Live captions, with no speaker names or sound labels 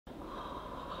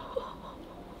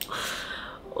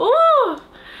Ooh.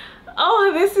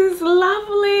 Oh, this is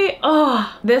lovely.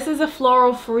 Oh, this is a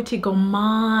floral fruity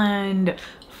gourmand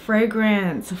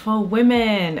fragrance for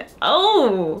women.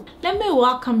 Oh, let me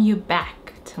welcome you back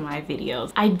to my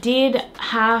videos. I did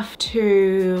have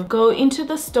to go into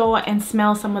the store and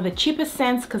smell some of the cheaper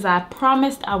scents because I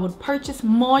promised I would purchase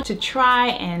more to try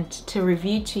and to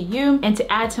review to you and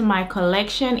to add to my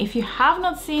collection. If you have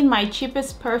not seen my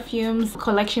cheapest perfumes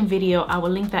collection video, I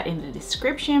will link that in the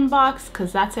description box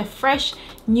because that's a fresh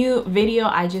new video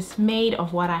I just made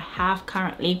of what I have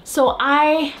currently. So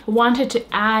I wanted to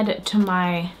add to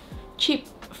my cheap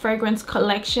fragrance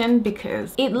collection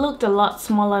because it looked a lot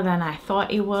smaller than I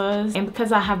thought it was, and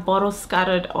because I have bottles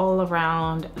scattered all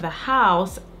around the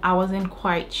house, I wasn't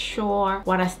quite sure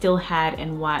what I still had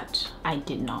and what I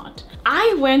did not.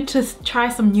 I went to try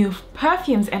some new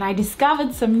perfumes and I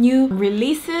discovered some new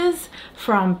releases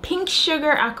from Pink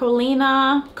Sugar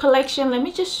Aquilina collection. Let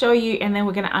me just show you and then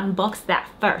we're gonna unbox that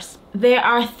first. There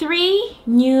are 3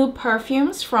 new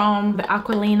perfumes from the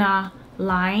Aquilina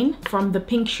line, from the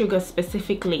Pink Sugar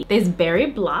specifically. There's Berry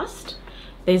Blast,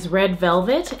 there's Red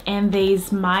Velvet, and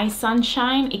there's My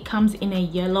Sunshine. It comes in a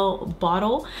yellow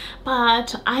bottle,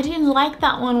 but I didn't like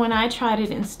that one when I tried it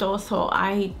in store, so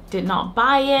I did not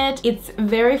buy it. It's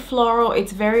very floral,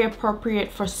 it's very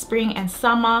appropriate for spring and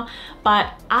summer,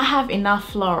 but I have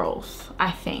enough florals,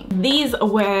 I think. These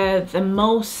were the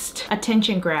most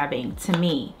attention grabbing to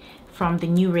me from the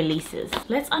new releases.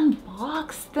 Let's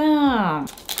unbox them.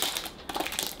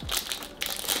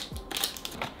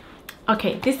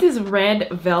 Okay, this is Red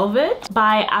Velvet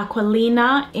by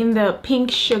Aquilina in the Pink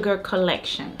Sugar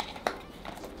collection.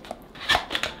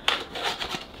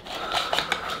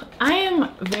 I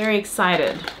am very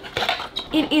excited.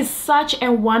 It is such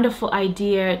a wonderful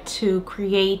idea to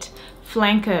create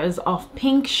flankers of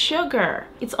pink sugar.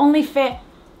 It's only fair.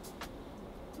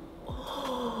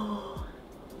 Oh,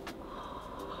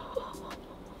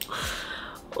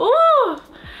 oh,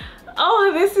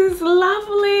 oh, this is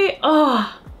lovely.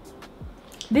 Oh.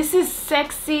 This is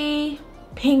sexy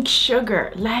pink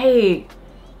sugar, like,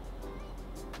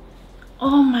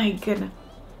 oh my goodness.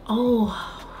 Oh.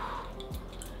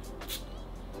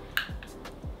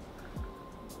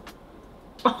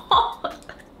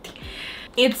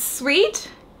 It's sweet,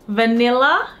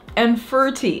 vanilla, and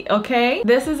fruity, okay?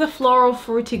 This is a floral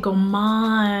fruity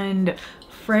gourmand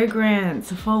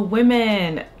fragrance for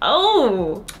women.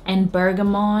 Oh, and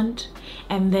bergamot,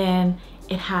 and then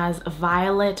it has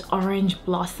violet, orange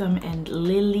blossom, and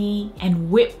lily,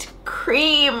 and whipped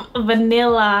cream,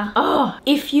 vanilla. Oh,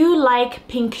 if you like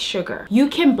pink sugar, you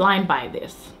can blind buy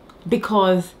this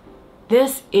because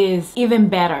this is even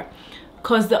better.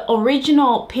 Because the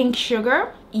original Pink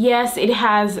Sugar, yes, it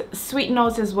has sweet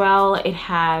notes as well. It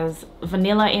has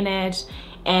vanilla in it,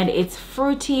 and it's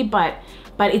fruity, but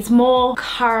it's more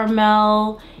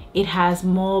caramel. It has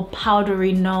more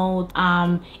powdery note.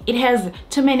 It has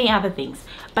too many other things,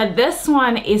 but this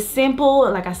one is simple.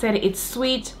 Like I said, it's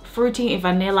sweet, fruity, and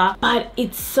vanilla, but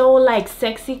it's so like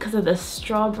sexy because of the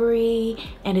strawberry,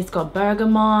 and it's got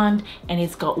bergamot, and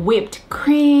it's got whipped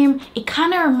cream. It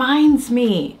kind of reminds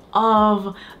me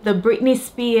of the Britney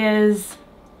Spears,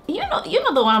 you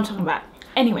know the one I'm talking about.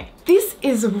 Anyway, this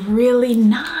is really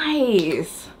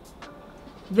nice.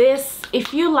 This,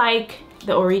 if you like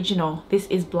the original, this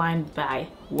is blind buy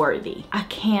worthy. I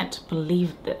can't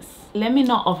believe this. Let me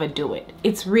not overdo it.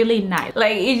 It's really nice.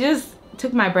 Like, it just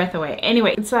took my breath away.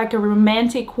 Anyway, it's like a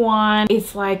romantic one.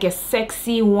 It's like a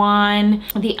sexy one.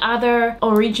 The other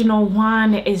original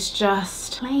one is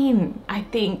just plain. I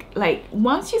think like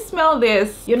once you smell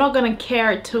this, you're not gonna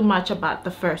care too much about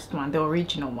the first one, the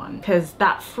original one, because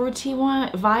that fruity one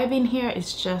vibe in here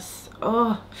is just,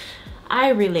 oh, I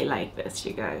really like this,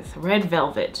 you guys. Red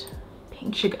Velvet.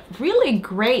 Pink Sugar, really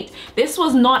great. This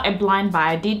was not a blind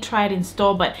buy. I did try it in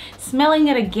store, but smelling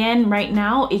it again right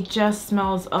now, it just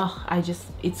smells, oh,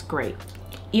 it's great.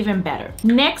 Even better.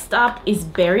 Next up is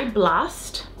Berry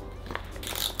Blast.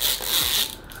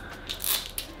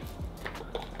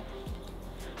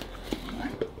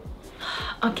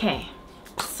 Okay,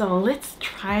 so let's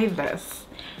try this.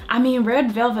 I mean,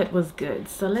 Red Velvet was good,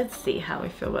 so let's see how I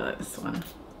feel about this one.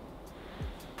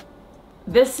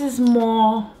 This is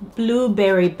more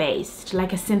blueberry based,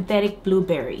 like a synthetic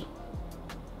blueberry.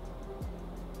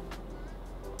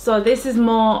 So this is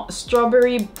more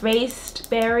strawberry based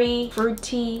berry,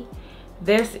 fruity.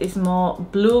 This is more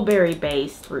blueberry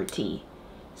based fruity,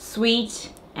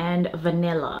 sweet, and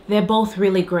vanilla. They're both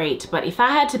really great, but if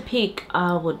I had to pick,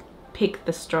 I would pick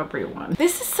the strawberry one.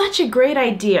 This is such a great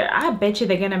idea. I bet you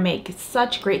they're gonna make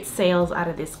such great sales out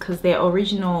of this because their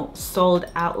original sold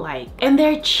out like, and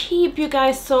they're cheap, you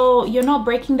guys, so you're not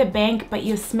breaking the bank, but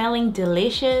you're smelling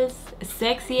delicious,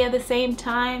 sexy at the same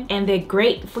time, and they're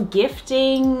great for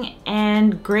gifting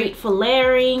and great for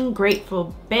layering, great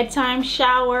for bedtime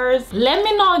showers. Let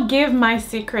me not give my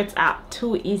secrets out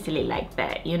too easily like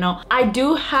that, you know. I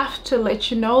do have to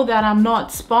let you know that I'm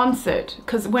not sponsored,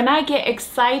 because when I get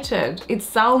excited it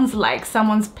sounds like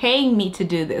someone's paying me to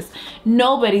do this.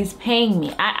 Nobody's paying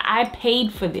me. I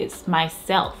paid for this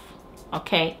myself,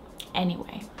 okay?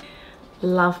 Anyway,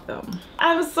 love them.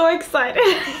 I'm so excited.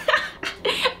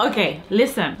 Okay,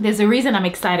 listen, there's a reason I'm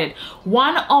excited.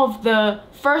 One of the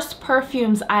first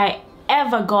perfumes I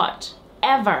ever got,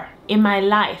 ever in my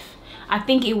life, I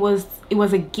think it was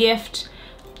a gift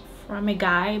from a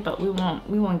guy, but we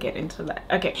won't get into that.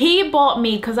 Okay, he bought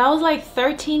me, because I was like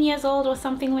 13 years old or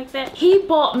something like that. He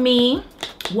bought me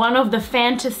one of the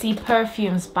Fantasy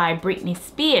perfumes by Britney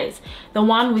Spears, the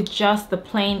one with just the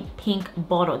plain pink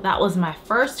bottle. That was my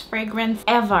first fragrance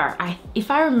ever,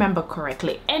 if I remember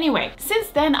correctly. Anyway, since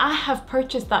then I have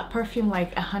purchased that perfume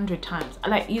like 100 times,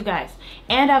 like you guys,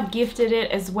 and I've gifted it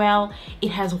as well.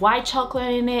 It has white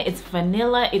chocolate in it, it's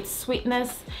vanilla, it's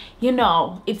sweetness, you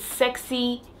know, it's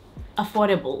sexy,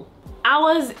 affordable. I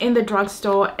was in the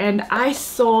drugstore and I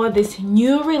saw this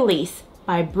new release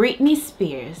by Britney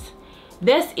Spears.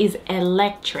 This is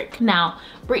electric. Now,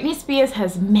 Britney Spears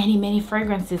has many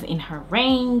fragrances in her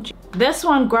range. This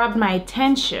one grabbed my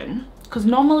attention because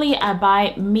normally I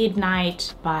buy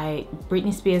Midnight by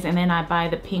Britney Spears and then I buy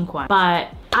the pink one. But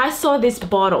I saw this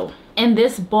bottle, and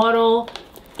this bottle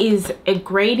is a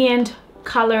gradient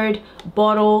colored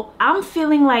bottle. I'm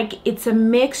feeling like it's a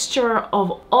mixture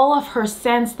of all of her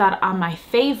scents that are my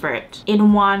favorite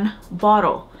in one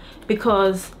bottle,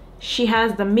 because she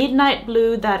has the Midnight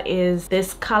Blue that is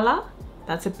this color.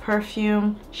 That's a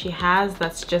perfume she has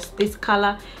that's just this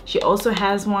color. She also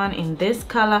has one in this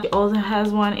color. She also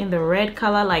has one in the red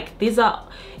color. Like, these are,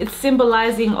 it's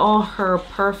symbolizing all her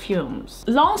perfumes.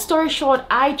 Long story short,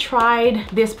 I tried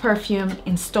this perfume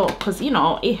in store because, you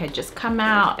know, it had just come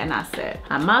out and I said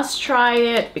I must try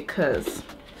it because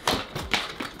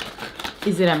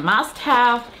is it a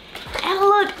must-have? And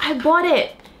look, I bought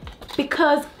it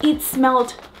because it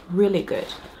smelled really good.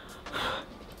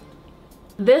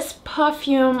 This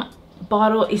perfume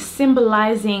bottle is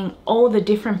symbolizing all the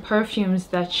different perfumes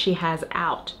that she has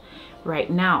out right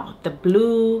now. The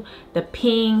blue, the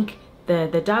pink,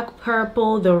 the dark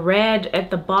purple, the red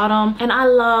at the bottom, and I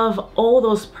love all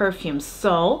those perfumes.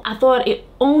 So I thought it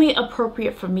only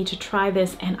appropriate for me to try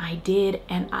this, and I did,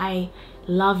 and I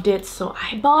loved it, so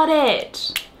I bought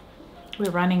it.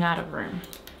 We're running out of room.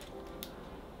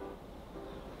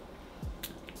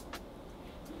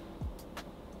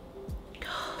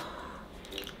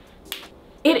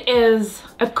 It is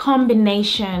a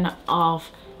combination of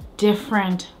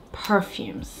different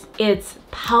perfumes. It's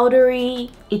powdery,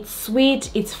 it's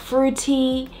sweet, it's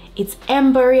fruity, it's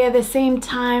ambery at the same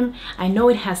time. I know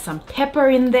it has some pepper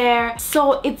in there.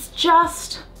 So it's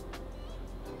just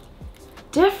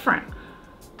different.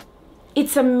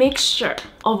 It's a mixture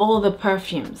of all the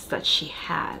perfumes that she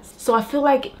has. So I feel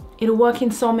like it'll work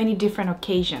in so many different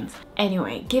occasions.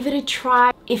 Anyway, give it a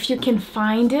try if you can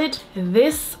find it.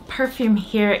 This perfume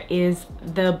here is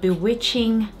the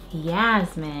Bewitching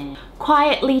Yasmine.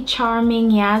 Quietly charming,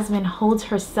 Yasmine holds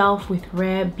herself with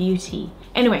rare beauty.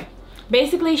 Anyway,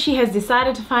 basically she has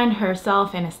decided to find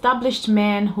herself an established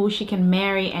man who she can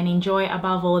marry and enjoy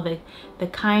above all the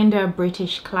kinder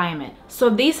British climate. So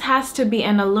this has to be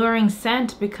an alluring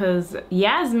scent because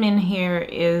Yasmine here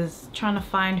is trying to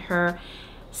find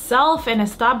herself an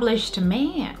established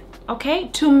man, okay,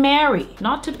 to marry,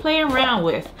 not to play around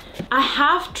with. I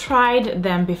have tried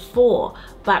them before,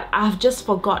 but I've just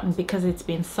forgotten because it's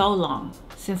been so long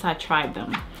since I tried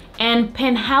them. And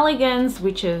Penhaligon's,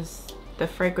 which is the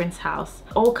fragrance house,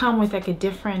 all come with like a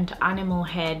different animal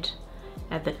head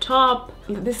at the top.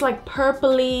 This like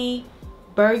purpley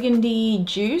burgundy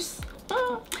juice.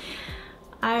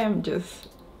 I am just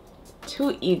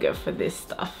too eager for this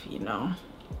stuff, you know.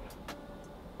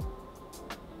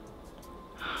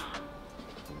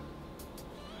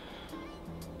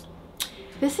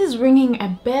 This is ringing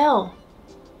a bell.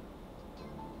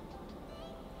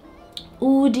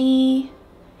 Oudy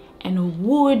and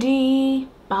woody,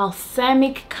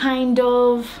 balsamic kind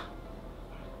of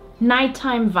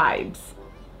nighttime vibes.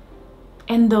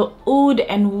 And the oud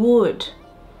and wood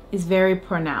is very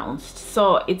pronounced.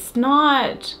 So it's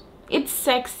not, it's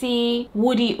sexy,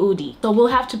 woody. So we'll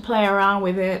have to play around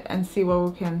with it and see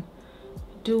what we can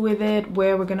do with it,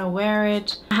 where we're gonna wear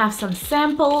it. I have some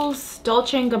samples.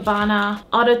 Dolce & Gabbana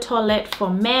Eau de Toilette for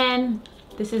men.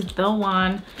 This is the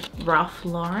one. Ralph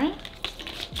Lauren.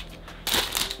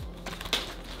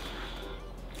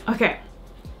 Okay,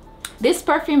 this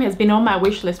perfume has been on my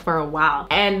wish list for a while,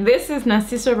 and this is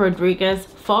Narciso Rodriguez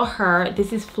for her.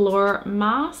 This is Fleur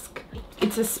Musc.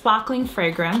 It's a sparkling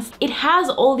fragrance. It has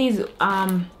all these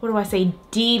what do I say,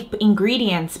 deep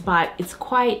ingredients, but it's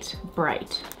quite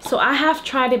bright. So I have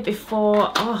tried it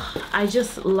before. Oh, I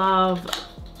just love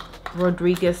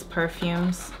Rodriguez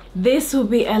perfumes. This will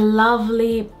be a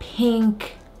lovely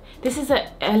pink. This is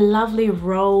a lovely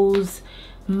rose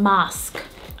musk.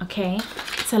 Okay,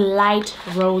 it's a light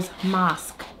rose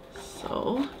musk.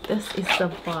 So this is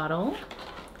the bottle.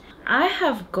 I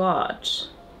have got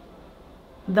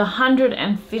the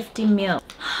 150 ml.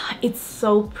 It's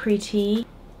so pretty.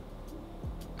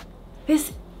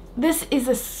 This is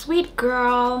a sweet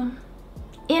girl,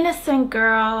 innocent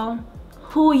girl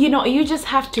who, you know, you just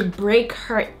have to break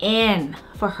her in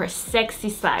for her sexy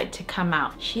side to come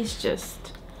out. She's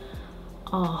just,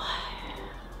 oh,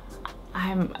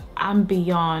 I'm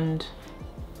beyond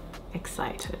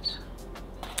excited.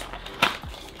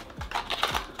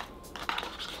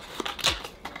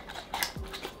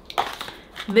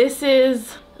 This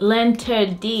is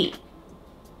L'Interdit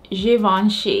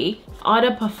Givenchy Eau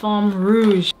de Parfum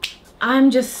Rouge.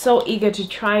 I'm just so eager to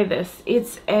try this.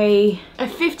 It's a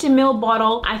 50 ml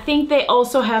bottle. I think they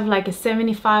also have like a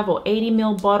 75 or 80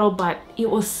 ml bottle, but it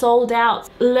was sold out.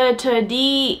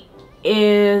 L'Interdit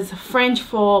is French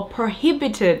for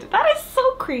prohibited. That is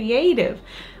so creative.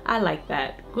 I like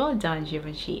that. Well done,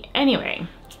 Givenchy. Anyway,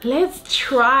 let's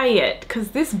try it because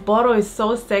this bottle is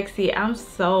so sexy. I'm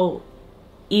so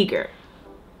eager.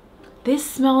 This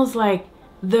smells like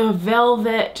the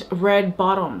velvet red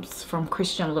bottoms from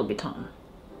Christian Louboutin.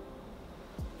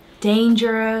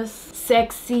 Dangerous,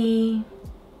 sexy,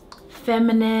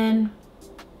 feminine.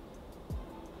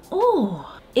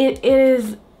 Oh, it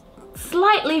is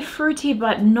slightly fruity,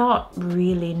 but not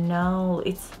really. No,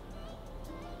 it's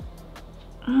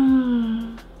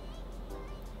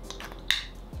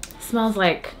smells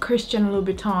like Christian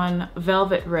Louboutin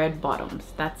velvet red bottoms.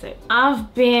 That's it.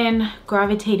 I've been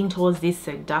gravitating towards this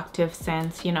seductive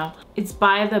scent, you know. It's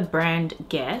by the brand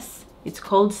Guess. It's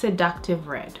called Seductive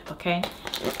Red, okay?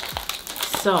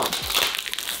 So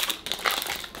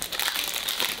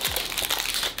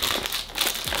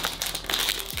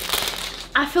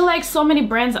I feel like so many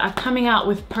brands are coming out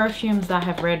with perfumes that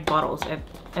have red bottles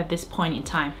at this point in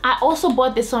time. I also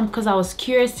bought this one because I was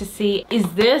curious to see, is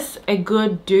this a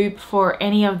good dupe for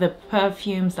any of the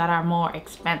perfumes that are more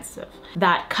expensive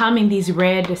that come in these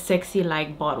red sexy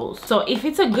like bottles? So if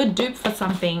it's a good dupe for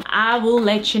something, I will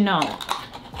let you know.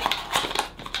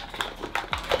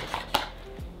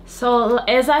 So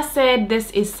as I said,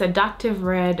 this is Seductive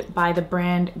Red by the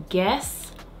brand Guess.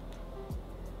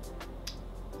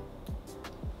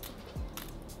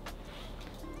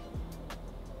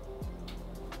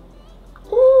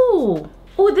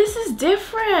 Oh, this is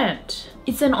different.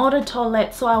 It's an eau de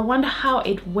toilette, so I wonder how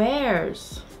it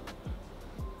wears.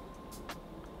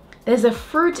 There's a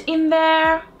fruit in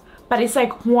there, but it's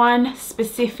like one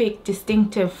specific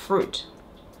distinctive fruit.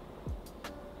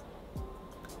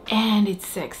 And it's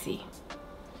sexy.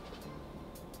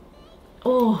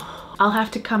 Oh, I'll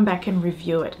have to come back and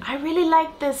review it. I really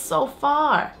like this so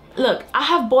far. Look, I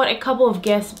have bought a couple of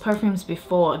Guess perfumes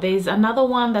before. There's another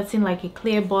one that's in like a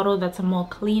clear bottle that's a more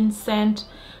clean scent.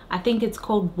 I think it's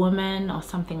called Woman or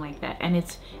something like that, and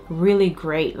it's really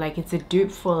great. Like, it's a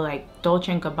dupe for like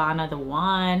Dolce & Gabbana The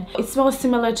One. It smells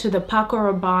similar to the Paco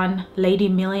Rabanne Lady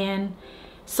Million.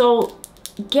 So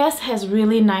Guess has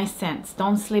really nice scents.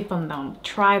 Don't sleep on them.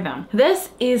 Try them. This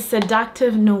is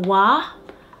Seductive Noir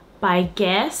by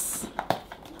Guess.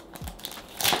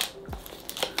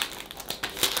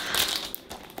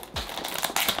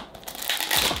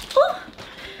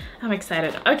 I'm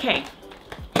excited. Okay.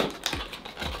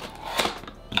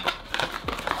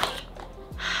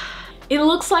 It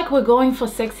looks like we're going for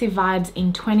sexy vibes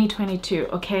in 2022,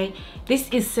 okay? This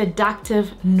is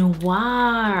Seductive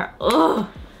Noir. Ugh.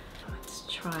 Let's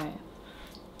try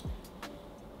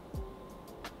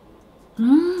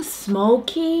it.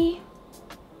 Smoky.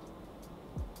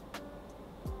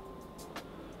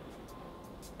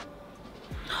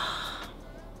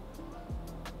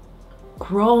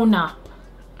 Grown up.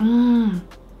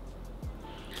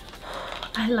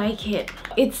 I like it.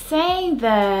 It's saying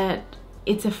that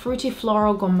It's a fruity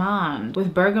floral gourmand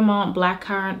with bergamot,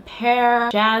 blackcurrant, pear,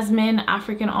 jasmine,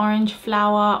 African orange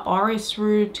flower, orris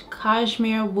root,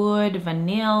 cashmere wood,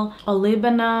 vanilla,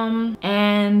 olibanum,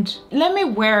 and let me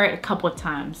wear it a couple of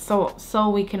times so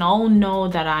we can all know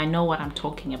that I know what I'm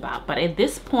talking about. But at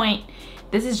this point,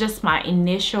 this is just my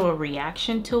initial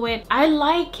reaction to it. I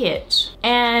like it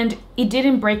and it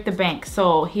didn't break the bank,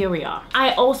 so here we are.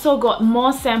 I also got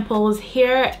more samples.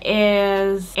 Here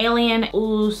is Alien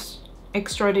Eau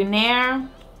Extraordinaire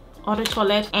Eau de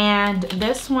Toilette, and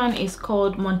this one is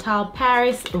called Montal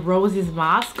Paris Roses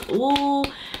Mask. Ooh,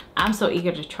 I'm so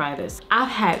eager to try this. I've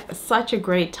had such a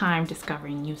great time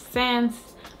discovering new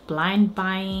scents, blind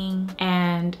buying,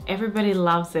 and everybody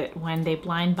loves it when they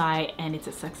blind buy and it's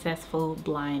a successful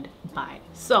blind buy.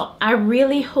 So I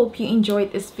really hope you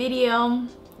enjoyed this video.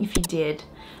 If you did,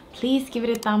 please give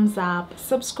it a thumbs up,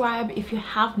 subscribe if you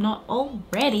have not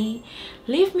already,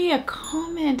 leave me a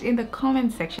comment in the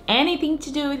comment section, anything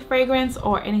to do with fragrance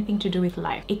or anything to do with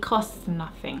life. It costs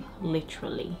nothing,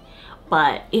 literally,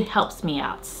 but it helps me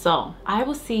out. So I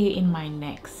will see you in my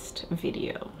next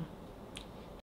video.